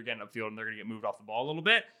penetrating, they're getting upfield, and they're going to get moved off the ball a little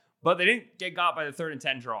bit. But they didn't get got by the 3rd and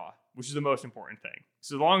 10 draw, which is the most important thing.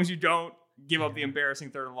 So as long as you don't give up the embarrassing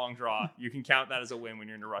 3rd and long draw, you can count that as a win when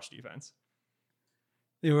you're in a rush defense.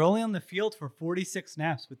 They were only on the field for 46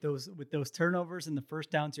 snaps with those turnovers and the first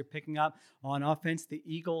downs you're picking up on offense. The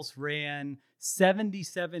Eagles ran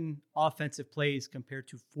 77 offensive plays compared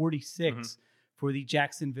to 46 for the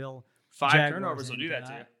Jacksonville 5 Jaguars. Turnovers will do that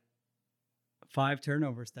to you. 5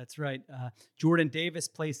 turnovers. That's right. Jordan Davis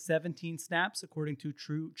plays 17 snaps according to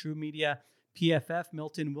True Media PFF.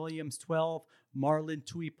 Milton Williams 12. Marlon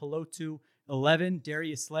Tuipulotu 11.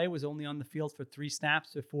 Darius Slay was only on the field for 3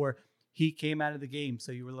 snaps before he came out of the game.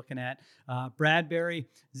 So you were looking at Bradbury,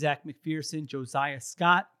 Zach McPherson, Josiah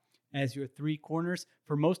Scott as your 3 corners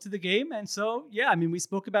for most of the game. And so, we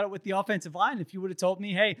spoke about it with the offensive line. If you would have told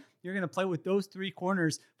me, hey, you're going to play with those 3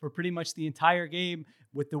 corners for pretty much the entire game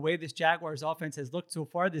with the way this Jaguars offense has looked so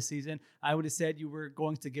far this season, I would have said you were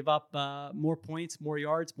going to give up more points, more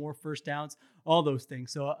yards, more first downs, all those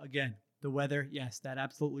things. So again, the weather, yes, that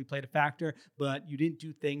absolutely played a factor, but you didn't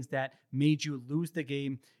do things that made you lose the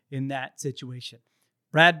game in that situation.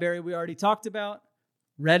 Bradbury, we already talked about.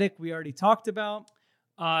 Reddick, we already talked about.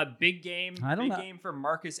 Big game for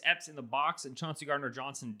Marcus Epps in the box and Chauncey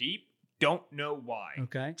Gardner-Johnson deep. Don't know why.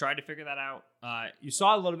 Okay. Tried to figure that out. You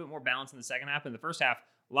saw a little bit more balance in the second half. In the first half,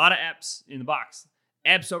 a lot of Epps in the box.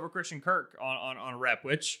 Epps over Christian Kirk on a rep,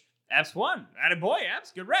 which Epps won. Attaboy,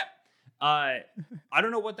 Epps, good rep. I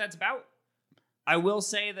don't know what that's about. I will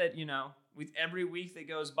say that, with every week that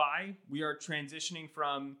goes by, we are transitioning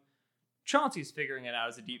from Chauncey's figuring it out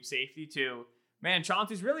as a deep safety to, man,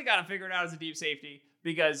 Chauncey's really got to figure it out as a deep safety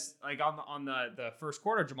because, like, on the first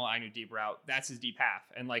quarter Jamal Agnew deep route, that's his deep half.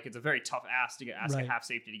 And, like, it's a very tough ask a half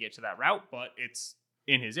safety to get to that route, but it's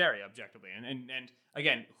in his area objectively. And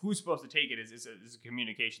again, who's supposed to take it is a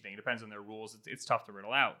communication thing. It depends on their rules. It's tough to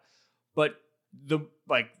riddle out. But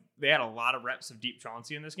they had a lot of reps of deep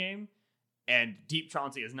Chauncey in this game. And deep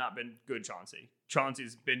Chauncey has not been good Chauncey.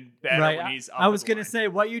 Chauncey's been better when he's up. I was going to say,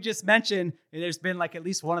 what you just mentioned, there's been like at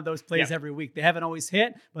least one of those plays every week. They haven't always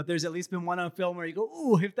hit, but there's at least been one on film where you go,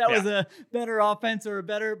 ooh, if that was a better offense or a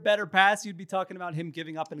better pass, you'd be talking about him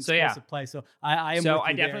giving up an explosive play. So I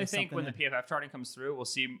definitely think when the PFF charting comes through, we'll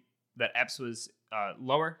see that Epps was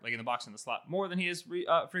lower, like in the box in the slot, more than he is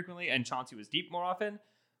frequently, and Chauncey was deep more often.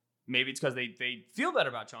 Maybe it's because they feel better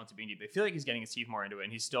about Chauncey being deep. They feel like he's getting his teeth more into it,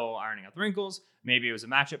 and he's still ironing out the wrinkles. Maybe it was a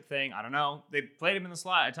matchup thing. I don't know. They played him in the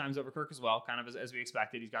slot at times over Kirk as well, kind of as we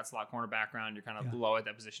expected. He's got slot corner background. You're kind of low at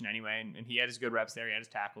that position anyway, and he had his good reps there. He had his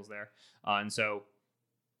tackles there. And so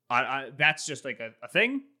that's just like a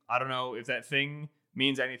thing. I don't know if that thing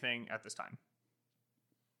means anything at this time.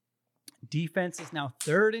 Defense is now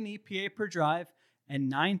 3rd in EPA per drive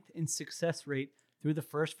and 9th in success rate through the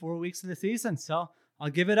first 4 weeks of the season. So I'll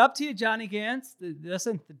give it up to you, Johnny Gantz.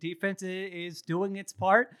 Listen, the defense is doing its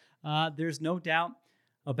part. There's no doubt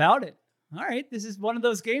about it. All right, this is one of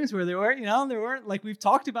those games where there weren't like we've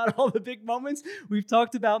talked about all the big moments. We've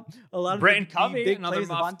talked about a lot of Britton the Covey, big another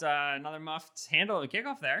plays. another muffed handle of the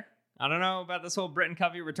kickoff there. I don't know about this whole Britton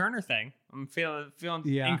Covey returner thing. I'm feeling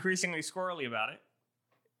increasingly squirrely about it.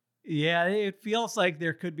 Yeah, it feels like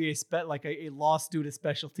there could be a loss due to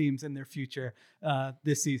special teams in their future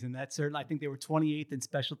this season. That's certain. I think they were 28th in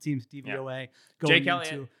special teams DVOA going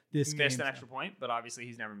into this game. Missed an extra point, but obviously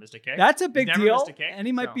he's never missed a kick. That's a big deal, and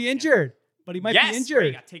he might be injured. But he might be injured.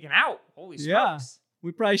 He got taken out. Holy smokes! Yeah,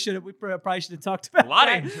 we probably should have talked about a lot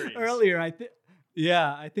that of injuries earlier.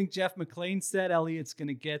 I think Jeff McClain said Elliott's going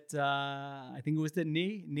to get, I think it was the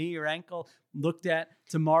knee or ankle looked at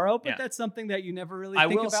tomorrow, but that's something that you never really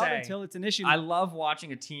think about until it's an issue. I love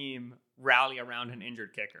watching a team rally around an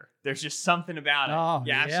injured kicker. There's just something about it. Oh,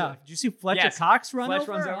 yeah. Absolutely. Did you see Fletcher Cox run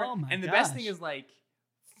over? Runs over. Oh, my and the gosh. best thing is I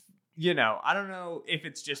don't know if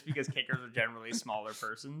it's just because kickers are generally smaller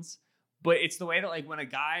persons, but it's the way that when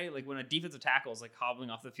a defensive tackle is hobbling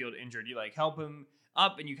off the field injured, you help him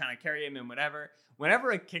up and you kind of carry him and whatever.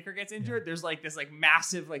 Whenever a kicker gets injured, there's this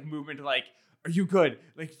massive movement to are you good?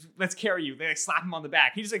 Let's carry you. They slap him on the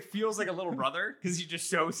back. He just feels like a little brother because he's just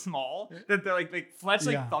so small that they're Fletch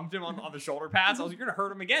thumped him on the shoulder pads. I was like, you're gonna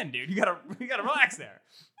hurt him again, dude. You gotta relax there.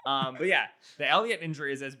 But yeah, the Elliott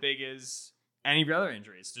injury is as big as any of the other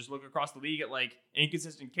injuries. Just look across the league at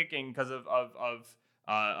inconsistent kicking because of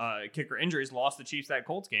kicker injuries. Lost the Chiefs that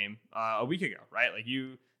Colts game a week ago, right?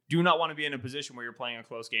 You do not want to be in a position where you're playing a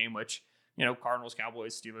close game, which Cardinals,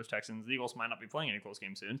 Cowboys, Steelers, Texans, the Eagles might not be playing any close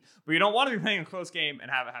game soon, but you don't want to be playing a close game and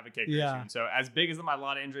have a kicker soon. So as big as the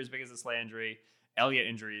Mailata injury, as big as the Slay injury, Elliott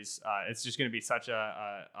injuries, it's just going to be such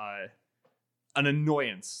an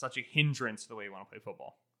annoyance, such a hindrance to the way you want to play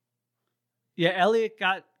football. Yeah, Elliott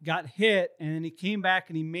got hit, and then he came back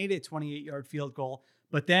and he made a 28-yard field goal.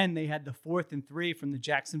 But then they had the 4th and 3 from the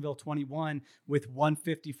Jacksonville 21 with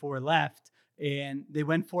 1:54 left, and they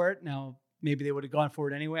went for it. Now, maybe they would have gone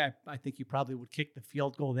for it anyway. I think you probably would kick the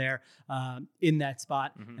field goal there in that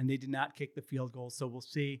spot, and they did not kick the field goal. So we'll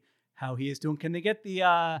see how he is doing. Can they get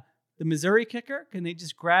the Missouri kicker? Can they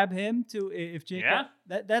just grab him if Jacob?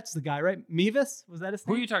 Yeah. That's the guy, right? Mevis? Was that his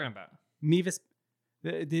name? Who are you talking about? Mevis.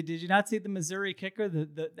 Did you not see the Missouri kicker?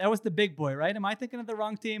 That was the big boy, right? Am I thinking of the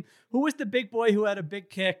wrong team? Who was the big boy who had a big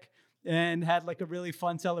kick and had a really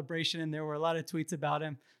fun celebration? And there were a lot of tweets about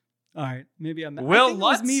him. All right, maybe I'm. Will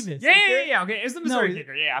Lutz? Mevis. Yeah. Okay, it's the Missouri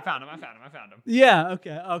kicker. Yeah, I found him. Yeah.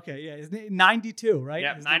 Okay. Yeah, his name 92, right?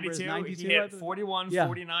 Yeah, his 92. He hit 41,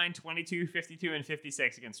 49, 22, 52, and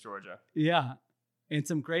 56 against Georgia. Yeah, and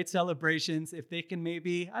some great celebrations. If they can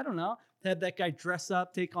maybe, I don't know, have that guy dress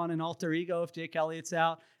up, take on an alter ego if Jake Elliott's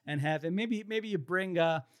out, and have him. Maybe you bring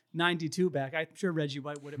 92 back. I'm sure Reggie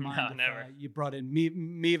White wouldn't mind if you brought in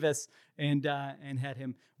Mevis and had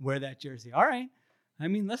him wear that jersey. All right. I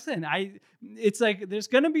mean, listen, it's there's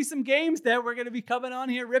going to be some games that we're going to be coming on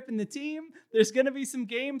here ripping the team. There's going to be some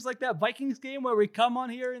games like that Vikings game where we come on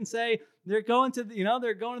here and say they're going to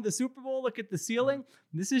the Super Bowl, look at the ceiling.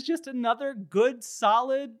 This is just another good,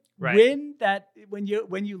 solid win that when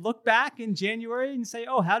you look back in January and say,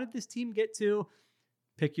 oh, how did this team get to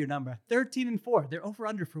pick your number 13-4? Their over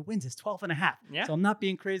under for wins is 12.5. Yeah. So I'm not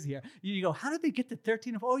being crazy here. You go, how did they get to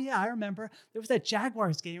 13? Oh yeah, I remember there was that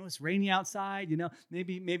Jaguars game. It was rainy outside.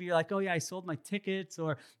 Maybe you're like, oh yeah, I sold my tickets,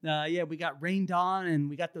 or we got rained on and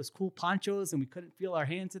we got those cool ponchos and we couldn't feel our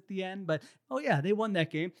hands at the end. But oh yeah, they won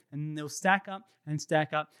that game, and they'll stack up and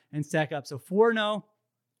stack up and stack up. So 4-0.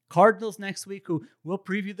 Cardinals next week. Who we'll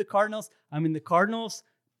preview the Cardinals. I mean, the Cardinals,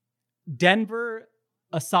 Denver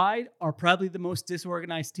aside, are probably the most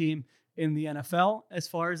disorganized team in the NFL as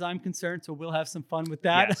far as I'm concerned. So we'll have some fun with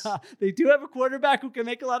that. Yes. They do have a quarterback who can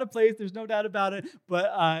make a lot of plays. There's no doubt about it.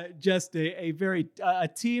 But just a very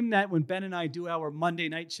team that when Ben and I do our Monday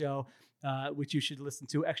night show, which you should listen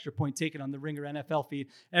to, Extra Point Taken on the Ringer NFL feed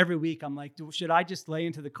every week, I'm like, should I just lay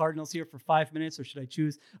into the Cardinals here for 5 minutes, or should I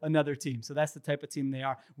choose another team? So that's the type of team they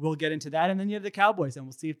are. We'll get into that. And then you have the Cowboys, and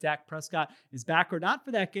we'll see if Dak Prescott is back or not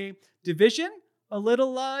for that game. Division, a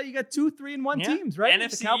little, you got 2 3-1 teams, right?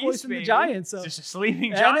 NFC the Cowboys East, and the Giants. So just a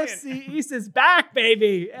sleeping giant. NFC East is back,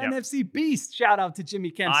 baby. Yep. NFC Beast. Shout out to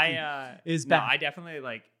Jimmy Kempski. Is back. I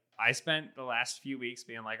definitely I spent the last few weeks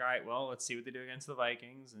being like, all right, well, let's see what they do against the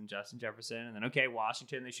Vikings and Justin Jefferson. And then, okay,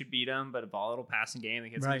 Washington, they should beat them, but a volatile passing game. They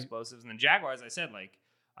get some explosives. And then Jaguars, I said,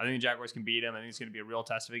 I think the Jaguars can beat them. I think it's going to be a real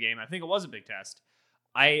test of a game. I think it was a big test.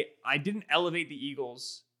 I didn't elevate the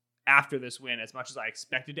Eagles after this win as much as I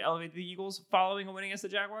expected to elevate the Eagles following a win against the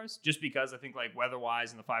Jaguars, just because I think like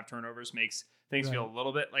weather-wise and the 5 turnovers makes things feel a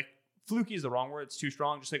little bit like fluky is the wrong word. It's too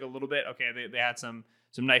strong. Just like a little bit. Okay, they had some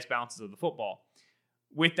nice bounces of the football.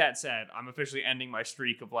 With that said, I'm officially ending my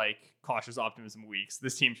streak of like cautious optimism weeks.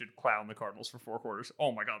 This team should clown the Cardinals for 4 quarters.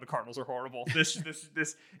 Oh my God, the Cardinals are horrible. This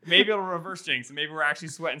maybe it'll reverse jinx and maybe we're actually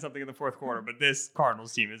sweating something in the 4th quarter, but this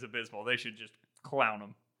Cardinals team is abysmal. They should just clown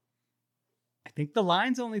them. I think the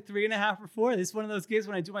line's only 3.5 or 4. This is one of those games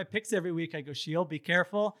when I do my picks every week. I go, Shield, be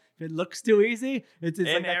careful. If it looks too easy, it's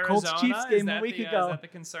like that Colts-Chiefs game a week ago. Is that the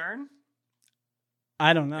concern?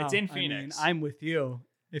 I don't know. It's in Phoenix. I mean, I'm with you.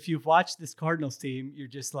 If you've watched this Cardinals team, you're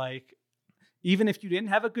just like, even if you didn't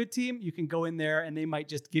have a good team, you can go in there and they might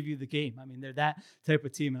just give you the game. I mean, they're that type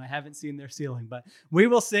of team, and I haven't seen their ceiling. But we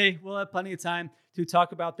will see. We'll have plenty of time to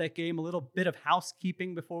talk about that game. A little bit of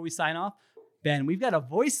housekeeping before we sign off. Ben, we've got a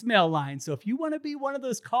voicemail line. So if you want to be one of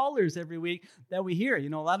those callers every week that we hear, a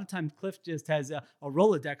lot of times Cliff just has a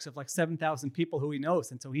Rolodex of like 7,000 people who he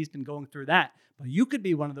knows. And so he's been going through that. But you could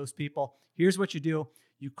be one of those people. Here's what you do.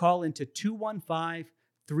 You call into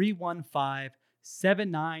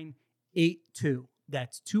 215-315-7982.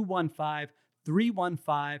 That's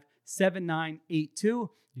 215-315-7982. You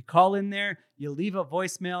call in there, you leave a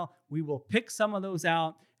voicemail. We will pick some of those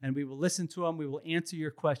out and we will listen to them. We will answer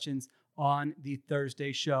your questions on the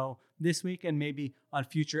Thursday show this week and maybe on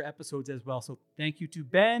future episodes as well. So thank you to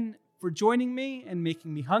Ben for joining me and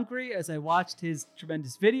making me hungry as I watched his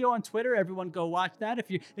tremendous video on Twitter. Everyone go watch that. If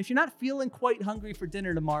you're not feeling quite hungry for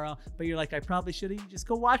dinner tomorrow, but you're like, I probably should have, just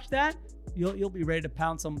go watch that. You'll be ready to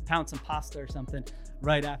pound some pasta or something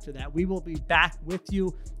right after that. We will be back with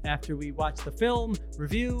you after we watch the film,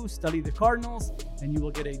 review, study the Cardinals, and you will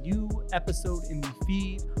get a new episode in the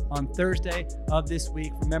feed on Thursday of this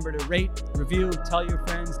week. Remember to rate, review, tell your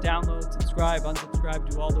friends, download, subscribe, unsubscribe,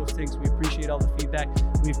 do all those things. We appreciate all the feedback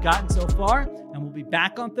we've gotten so far, and we'll be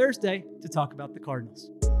back on Thursday to talk about the Cardinals.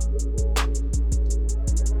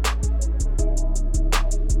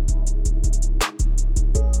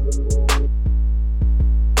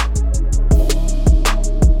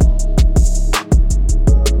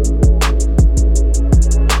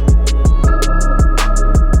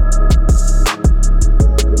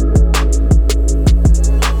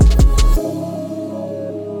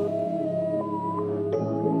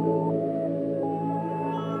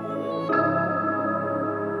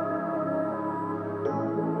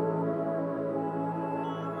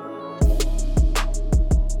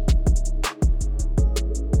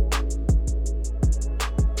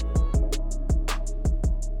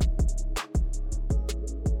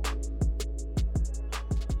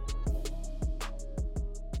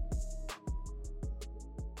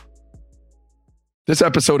 This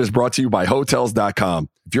episode is brought to you by Hotels.com.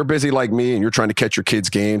 If you're busy like me and you're trying to catch your kids'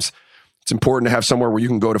 games, it's important to have somewhere where you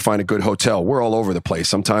can go to find a good hotel. We're all over the place.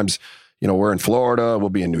 Sometimes, we're in Florida, we'll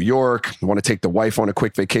be in New York. We want to take the wife on a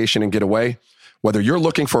quick vacation and get away. Whether you're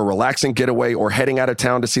looking for a relaxing getaway or heading out of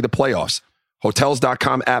town to see the playoffs,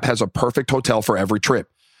 Hotels.com app has a perfect hotel for every trip.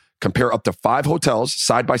 Compare up to 5 hotels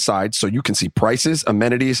side by side so you can see prices,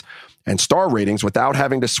 amenities, and star ratings without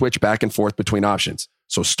having to switch back and forth between options.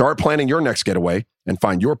 So start planning your next getaway and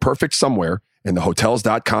find your perfect somewhere in the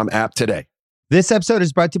Hotels.com app today. This episode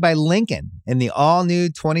is brought to you by Lincoln in the all-new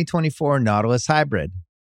 2024 Nautilus Hybrid.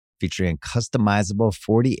 Featuring a customizable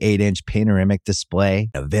 48-inch panoramic display,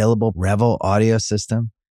 available Revel audio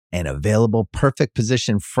system, and available perfect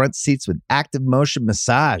position front seats with active motion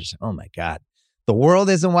massage. Oh my God. The world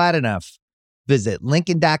isn't wide enough. Visit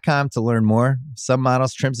Lincoln.com to learn more. Some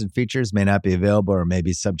models, trims, and features may not be available or may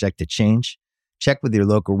be subject to change. Check with your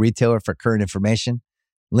local retailer for current information.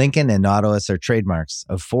 Lincoln and Nautilus are trademarks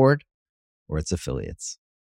of Ford or its affiliates.